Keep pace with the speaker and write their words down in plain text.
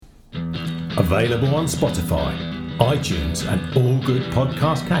Available on Spotify, iTunes and all good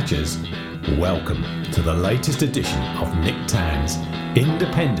podcast catchers. Welcome to the latest edition of Nick Tan's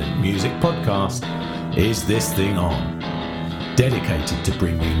independent music podcast, Is This Thing On? Dedicated to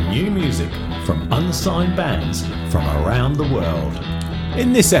bring you new music from unsigned bands from around the world.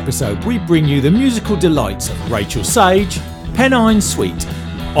 In this episode, we bring you the musical delights of Rachel Sage, Pennine Sweet,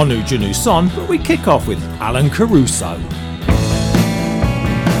 Aug22023, but we kick off with Alan Caruso.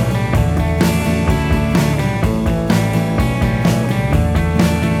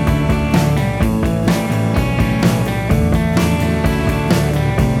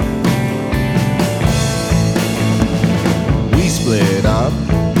 We split up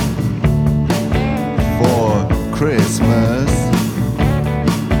for Christmas.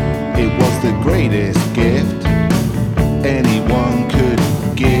 It was the greatest gift anyone could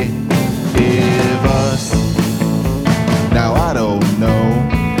give us. Now I don't know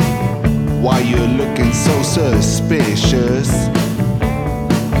why you're looking so suspicious.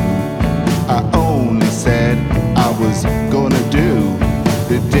 I only said I was gonna do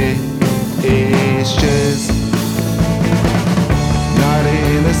the dishes. Not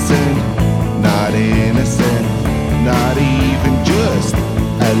innocent, not innocent, not even just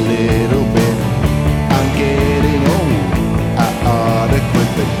a little bit. I'm getting old, I ought to quit,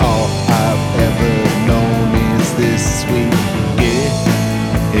 but all I've ever known is this sweet gift.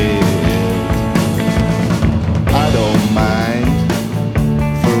 I don't mind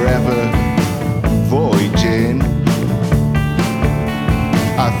forever voyaging.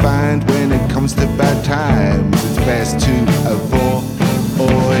 I find when it comes to bad times, it's best to avoid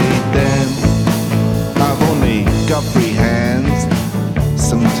them. I've only got free hands.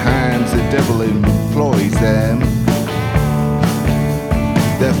 Sometimes the devil employs them.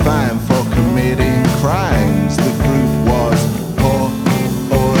 They're fine for committing crimes. The fruit was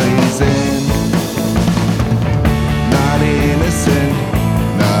poison. Not innocent,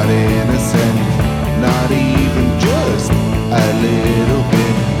 not innocent, not even just a little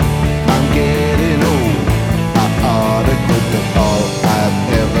bit. I'm getting old, I ought to quit, but all I've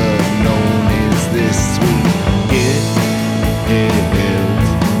ever known is this sweet gift.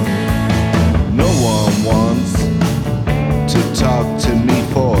 No one wants to talk to me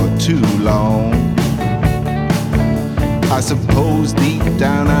for too long. I suppose deep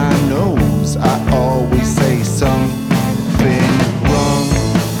down I knows I always say something wrong.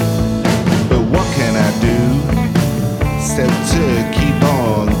 But what can I do except to keep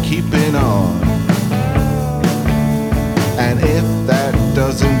on keeping on? And if that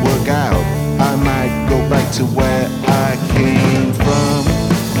doesn't work out, I might go back to where I came from.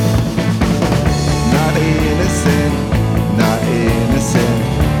 Not innocent, not innocent,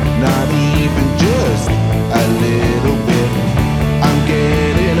 not even just a little bit. I'm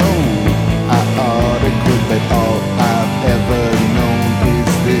getting old, I ought to quit, but all I've ever known is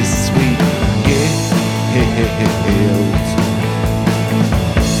this sweet gift.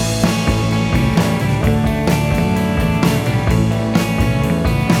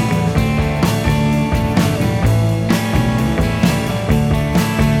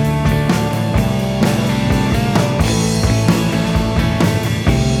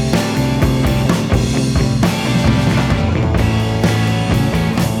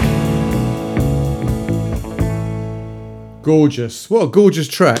 Gorgeous. What a gorgeous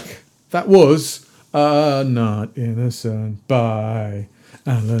track. That was Not Innocent by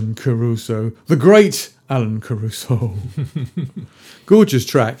Alan Caruso. The great Alan Caruso. Gorgeous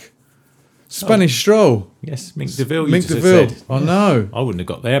track. Spanish Stroll. Yes, Mink DeVille. Mink DeVille. I know. I wouldn't have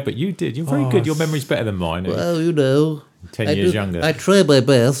got there, but you did. You're very good. Your memory's better than mine. Well, you know. 10 years younger. I try my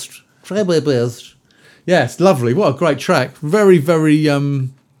best. Try my best. Yeah, it's lovely. What a great track. Very, very,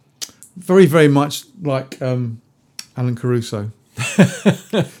 very much like Alan Caruso.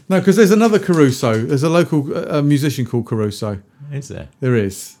 No, because there's another Caruso. There's a local musician called Caruso. Is there? There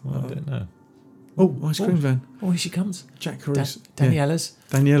is. Well, I don't know. Oh, ice cream van. Oh, here she comes. Jack Caruso. Daniella's.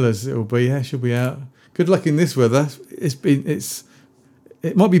 Yeah. Daniella's. It'll be. Yeah, she'll be out. Good luck in this weather.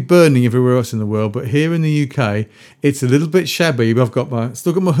 It might be burning everywhere else in the world, but here in the UK, it's a little bit shabby. But I've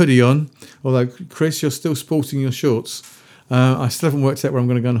still got my hoodie on. Although, Chris, you're still sporting your shorts. I still haven't worked out where I'm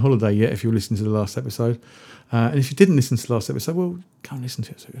going to go on holiday yet. If you listen to the last episode, and if you didn't listen to the last episode, well, go and listen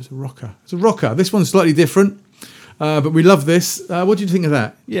to it. So it's a rocker. It's a rocker. This one's slightly different, but we love this. What do you think of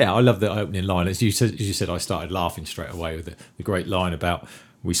that? Yeah, I love the opening line. As you said, I started laughing straight away with the great line about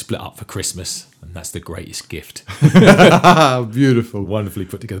we split up for Christmas, and that's the greatest gift. Beautiful. Wonderfully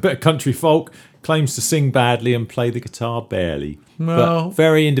put together. Bit of country folk, claims to sing badly and play the guitar barely. Well, but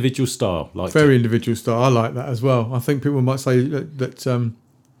very individual style. Individual style. I like that as well. I think people might say that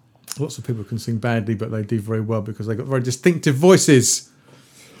Lots of people can sing badly, but they do very well because they've got very distinctive voices.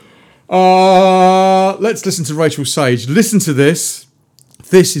 Let's listen to Rachel Sage. Listen to this.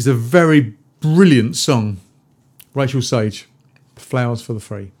 This is a very brilliant song. Rachel Sage, Flowers for the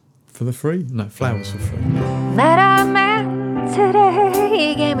Free. For the free? No, Flowers for Free. Met a man today,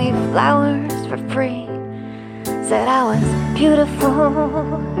 he gave me flowers for free. Said I was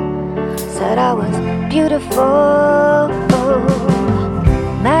beautiful, said I was beautiful.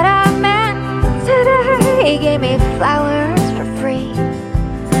 Met a man today, he gave me flowers for free.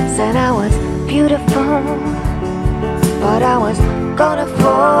 Said I was beautiful, but I was gonna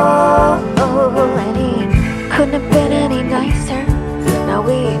fall. And he couldn't have been any nicer. No,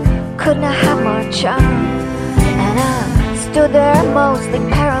 we couldn't have had more charm. And I stood there mostly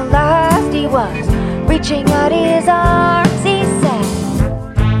paralyzed. He was reaching out his arms. He said,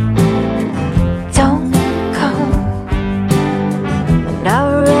 don't go, I'm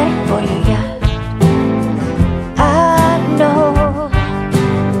not ready for you yet. I know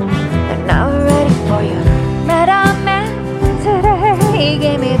I'm not ready for you. Met a man today, he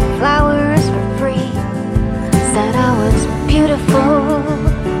gave me flowers for free. Said I was beautiful,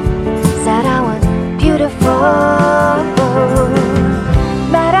 said I was beautiful.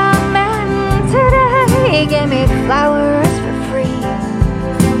 Met a man today, he gave me flowers for free.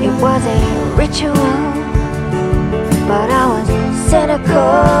 It was a ritual, but I was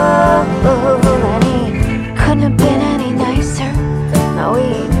cynical. And he couldn't have been any nicer. No,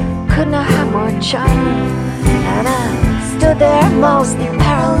 he couldn't have had more charm. And I stood there mostly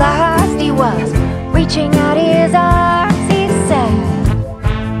paralyzed. He was reaching out his arms. He said,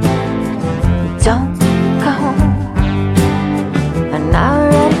 don't go, I'm not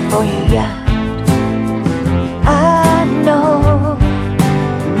ready for you yet. I know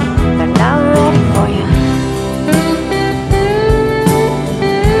I'm not ready for you.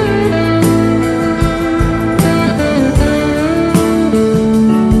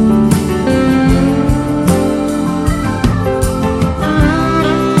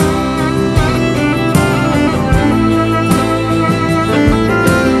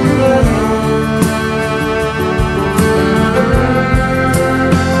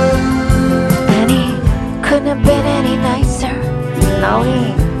 No,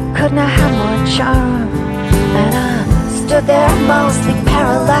 he couldn't have had more charm. And I stood there mostly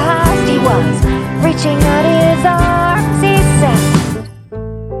paralyzed. He was reaching out his arms. He said,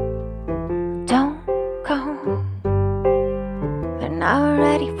 don't go, they're not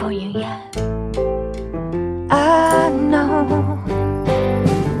ready for you yet. I know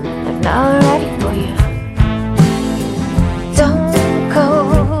they're not ready for you. Don't go,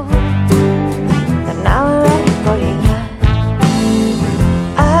 they're not ready for you yet.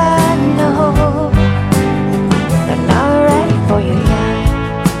 For you, yeah.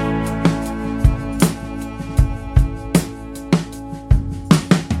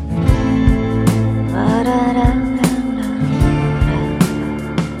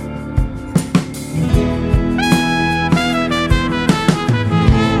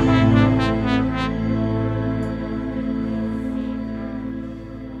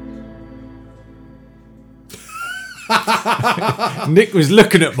 Nick was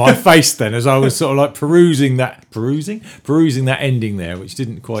looking at my face then as I was sort of like perusing that ending there, which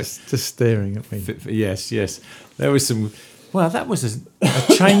didn't quite just staring at me. Yes. There was some. Well, that was a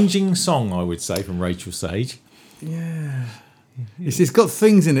changing song, I would say, from Rachel Sage. Yeah, it's got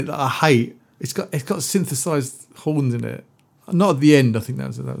things in it that I hate. It's got synthesized horns in it. Not at the end. I think that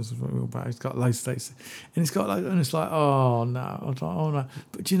was real bad. It's got low stakes, and it's got like, and it's like, oh no.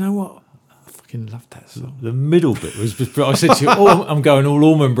 But do you know what? I fucking loved that song. The middle bit was. I said to you, I'm going all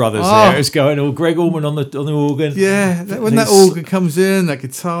Allman Brothers there. It's going all Greg Allman on the organ. Yeah, when that organ comes in, that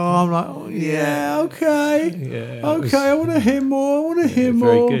guitar, I'm like, oh yeah, okay, I want to hear more.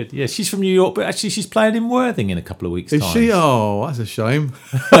 Very good. Yeah, she's from New York, but actually she's playing in Worthing in a couple of weeks' time. Is she? Oh, that's a shame.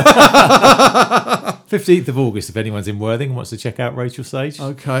 15th of August, if anyone's in Worthing and wants to check out Rachel Sage,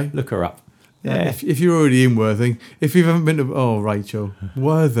 okay, look her up. Yeah. If you're already in Worthing, if you haven't been to, Rachel,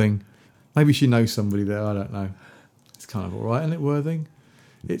 Worthing, maybe she knows somebody there, I don't know. It's kind of all right, isn't it, Worthing?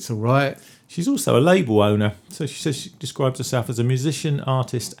 It's all right. She's also a label owner. So she says she describes herself as a musician,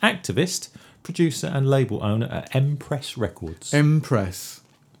 artist, activist, producer and label owner at Empress Records. Empress.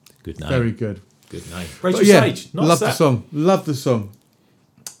 Good name. Very good. Good name. Rachel Sage. Love the song. Love the song.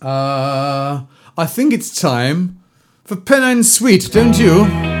 I think it's time for Pennine Suite, don't you?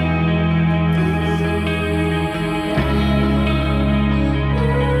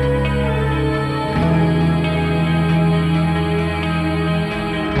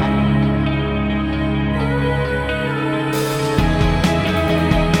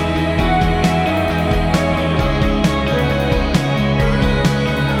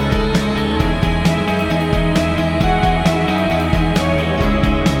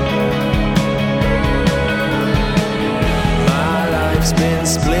 life's been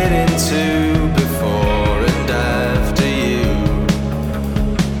split in two before and after you.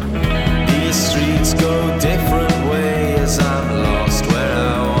 These streets go different ways, I'm lost where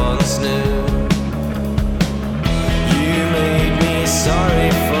I once knew. You made me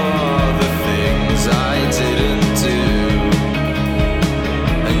sorry for the things I didn't do,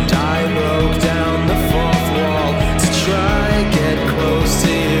 and I broke down the fourth wall to try get close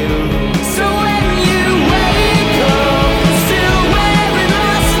to you. So when you wake up, still wearing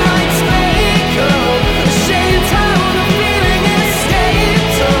last night's makeup, ashamed how the feeling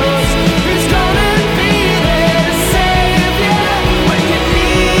escaped us. Who's gonna be there to save you when you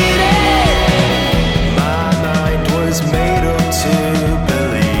need it? My mind was made up to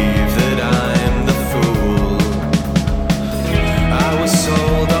believe that I'm the fool. I was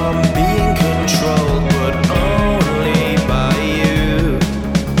sold on being controlled, but only by you.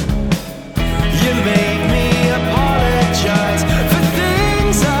 You made me apologize for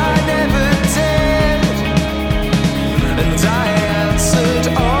things I never did, and I answered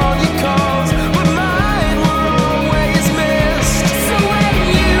all your calls, but mine were always missed. So when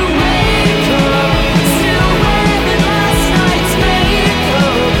you wake up, still wearing last night's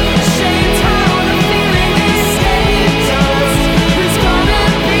makeup, ashamed how the feeling escaped us. Who's gonna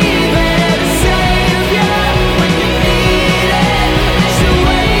be there to save you when you need it? As you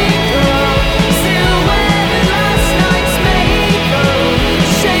wake up, still wearing last night's makeup,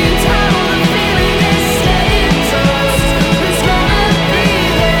 ashamed how the feeling escaped us. Who's gonna be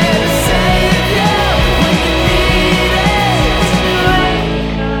there to save you when you need it?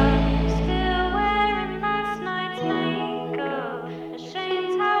 Still wearing last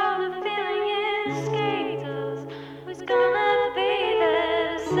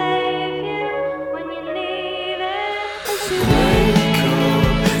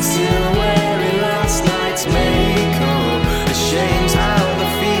night's makeup, ashamed how the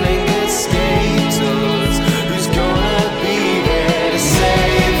feeling escaped us. Who's gonna be there to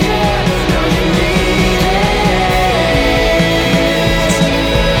save you when you need it?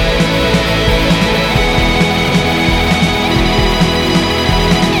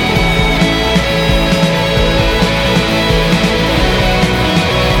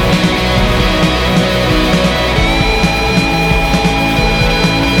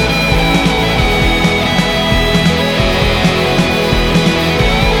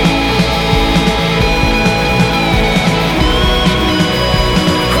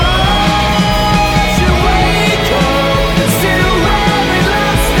 Wake up, still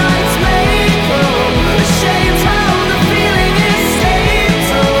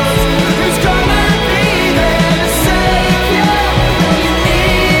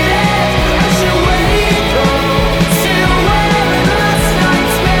wearing last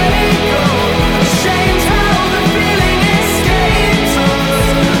night's makeup, ashamed how the feeling escaped us.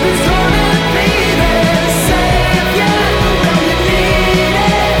 Who's gonna be there to save you? Now you need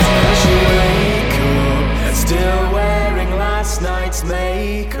it.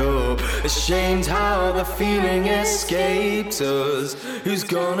 Ashamed how the feeling escaped us. Who's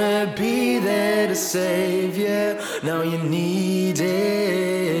gonna be there to save you? Now you need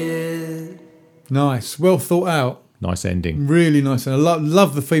it. Nice, well thought out. Nice ending. Really nice. And I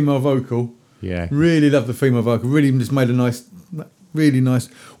love the female vocal. Yeah. Really love the female vocal. Really just made a nice, really nice,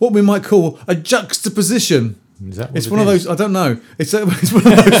 what we might call a juxtaposition. Is that what It's it one of is? those, I don't know. It's one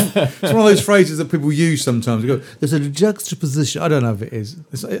of those phrases that people use sometimes. You go, there's a juxtaposition. I don't know if it is.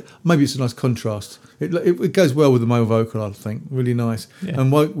 Maybe it's a nice contrast. It goes well with the male vocal, I think. Really nice. Yeah.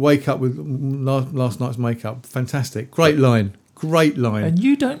 And wake up with last night's makeup. Fantastic. Great line. Great line. And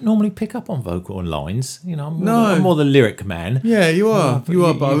you don't normally pick up on vocal and lines. You know, No. I'm more the lyric man. Yeah, you are. but you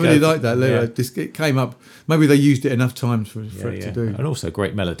are, but I really go- like that. yeah. It came up. Maybe they used it enough times for it Yeah. to do. And also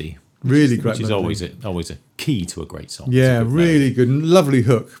great melody. Really great Which is melody. always a key to a great song. It's Yeah, a good really melody. good. And lovely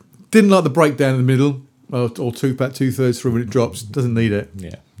hook. Didn't like the breakdown in the middle, or about 2/3 through when it drops. Doesn't need it.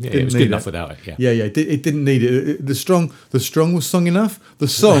 Yeah, Didn't it was need good it. enough without it. Yeah. Yeah. It didn't need it. The strong was strong enough. The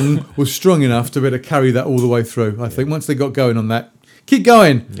song was strong enough to be able to carry that all the way through. I think once they got going on that, keep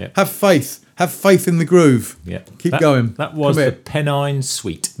going. Yeah. Have faith. Have faith in the groove. Yeah. Keep going. That was Come the here. Pennine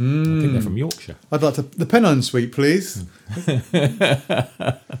Suite. I think they're from Yorkshire. I'd like the Pennine Suite, please. Is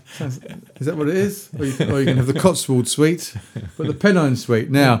that what it is? Or you can have the Cotswold Suite, but the Pennine Suite.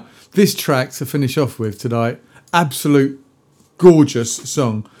 Now, this track to finish off with tonight, absolute gorgeous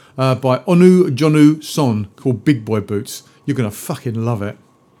song by Aug22023 called Big Boy Boots. You're going to fucking love it.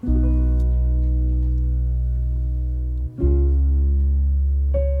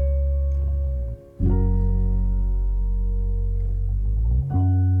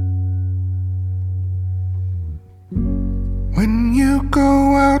 When you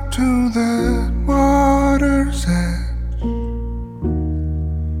go out to the water's edge,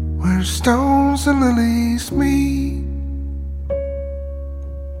 where stones and lilies meet.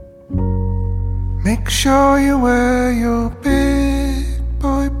 Make sure you wear your big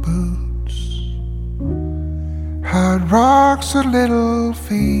boy boots, hard rocks or little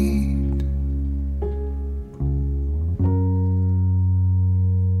feet.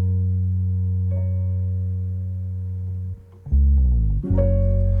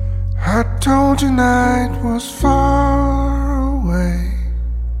 I told you night was far away,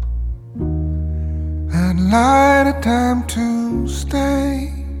 and light a time to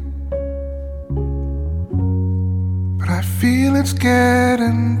stay. But I feel it's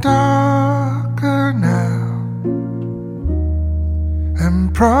getting darker now,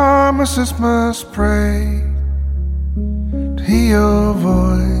 and promises must break to hear your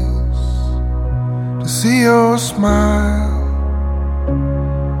voice, to see your smile.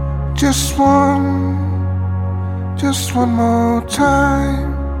 Just one more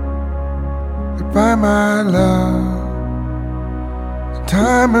time. Goodbye, my love. The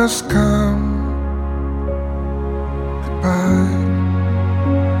time has come. Goodbye.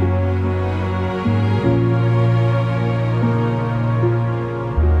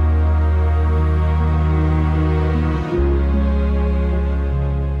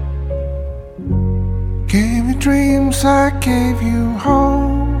 Gave you dreams, I gave you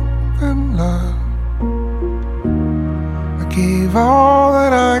hope and love. I gave all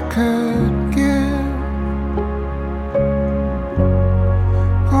that I could give.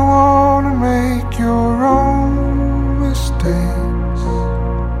 Go on and make your own mistakes.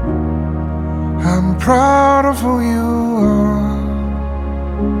 I'm proud of who you are.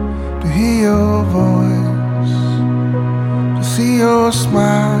 To hear your voice, to see your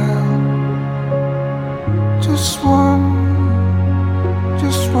smile. Just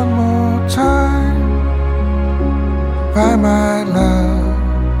one more time. Goodbye, my love.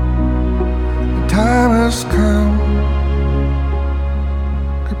 The time has come.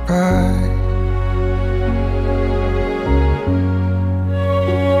 Goodbye.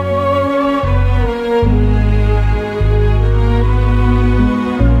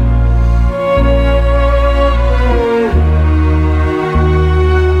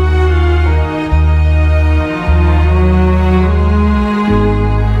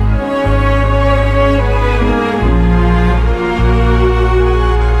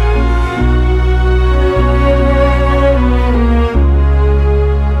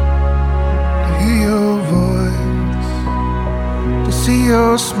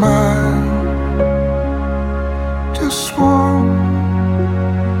 Your smile. Just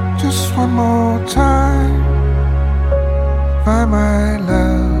one more time. By my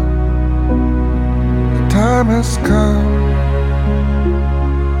love, the time has come.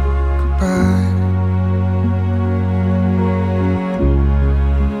 Goodbye.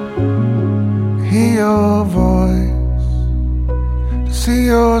 Hear your voice, to see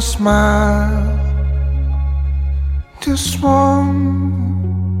your smile. Just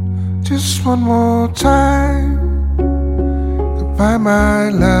one more time. Goodbye, my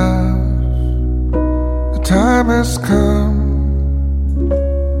love. The time has come.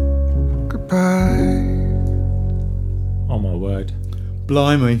 Goodbye. Oh my word.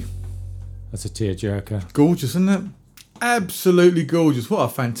 Blimey. That's a tearjerker. Gorgeous, isn't it? Absolutely gorgeous. What a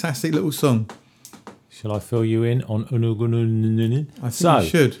fantastic little song. Shall I fill you in on Unugunununun? I think you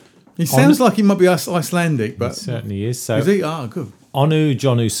should. He sounds like he might be Icelandic, but... It certainly is. So, is he? Ah, good.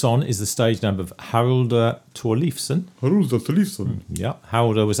 Aug22023 is the stage name of Aug22023. Aug22023. Yeah.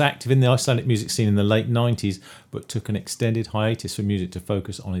 Aug was active in the Icelandic music scene in the late 90s, but took an extended hiatus from music to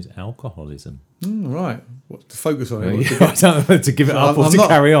focus on his alcoholism. Right. What to focus on? I don't know whether to give it up or to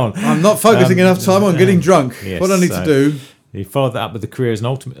carry on. I'm not focusing enough time on getting drunk. Yes, what I need to do. He followed that up with a career as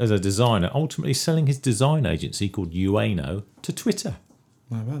a designer, ultimately selling his design agency called Ueno to Twitter.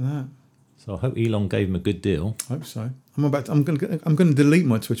 How about that? So I hope Elon gave him a good deal. I hope so. I'm going to delete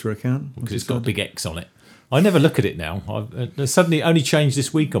my Twitter account because it's got a big X on it. I never look at it now. I've suddenly only changed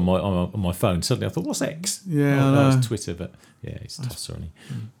this week on my phone. Suddenly I thought, what's X? Yeah, I know it's Twitter, but yeah, it's tosser.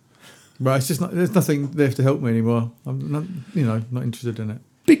 Right, it's just there's nothing there to help me anymore. I'm not interested in it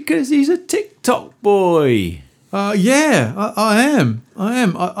because he's a TikTok boy. Yeah, I am.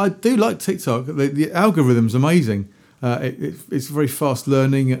 I do like TikTok. The algorithm's amazing. It's very fast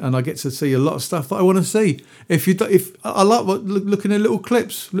learning, and I get to see a lot of stuff that I want to see. If I like looking at little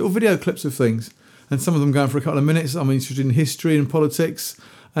video clips of things, and some of them going for a couple of minutes. I'm interested in history and politics,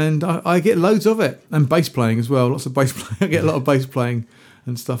 and I get loads of it, and bass playing as well. Lots of bass playing. I get a lot of bass playing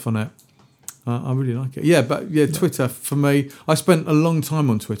and stuff on it. I really like it. Yeah, but Twitter for me. I spent a long time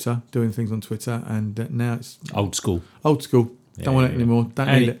on Twitter doing things on Twitter, and now it's Old school. old school. Don't want it anymore. Don't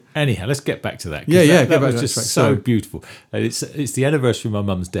need it. Anyhow, let's get back to that. 'cause Yeah, that get back was to that just straight. so So- beautiful. And it's the anniversary of my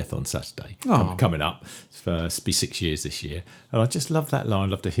mum's death on Saturday coming up. It's be 6 years this year, and I just love that line.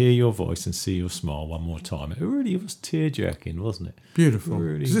 Love to hear your voice and see your smile one more time. It really was tear jerking, wasn't it? Beautiful.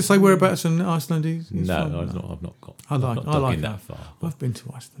 Really. Does it say whereabouts in Iceland? No, I've not got. I I've like. not I dug like in that. that far. but- I've been to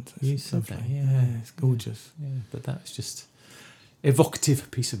Iceland. You It's said that, lovely. yeah. It's gorgeous. Yeah, but that's just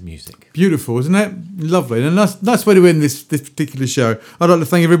evocative piece of music. Beautiful, isn't it? Lovely. And nice way to end this particular show. I'd like to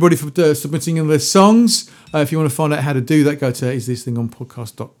thank everybody for submitting in their songs. If you want to find out how to do that, go to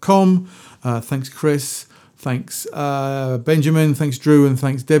isthisthingonpodcast.com. Thanks, Chris. Thanks, Benjamin. Thanks, Drew. And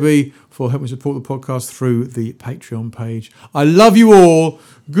thanks, Debbie, for helping support the podcast through the Patreon page. I love you all.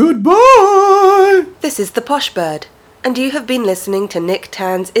 Goodbye. This is The Posh Bird, and you have been listening to Nick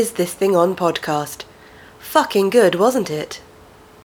Tan's Is This Thing On podcast. Fucking good, wasn't it?